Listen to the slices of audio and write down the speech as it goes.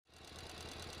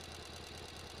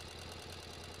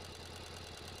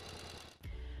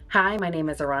Hi, my name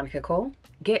is Aaronica Cole.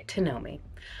 Get to know me.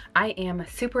 I am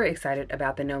super excited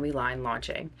about the KnowMe line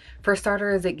launching. For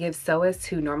starters, it gives sewists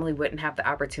who normally wouldn't have the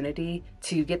opportunity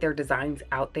to get their designs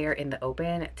out there in the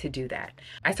open to do that.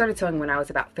 I started sewing when I was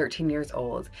about 13 years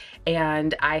old,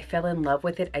 and I fell in love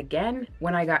with it again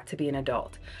when I got to be an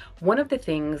adult. One of the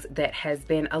things that has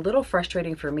been a little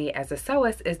frustrating for me as a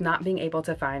sewist is not being able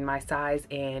to find my size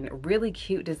in really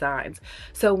cute designs.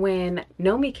 So when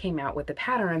KnowMe came out with the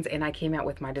patterns and I came out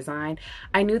with my design,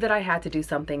 I knew that I had to do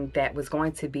something that was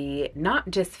going to be not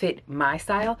just fit my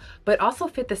style, but also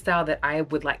fit the style that I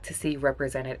would like to see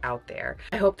represented out there.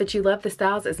 I hope that you love the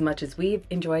styles as much as we've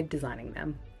enjoyed designing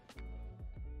them.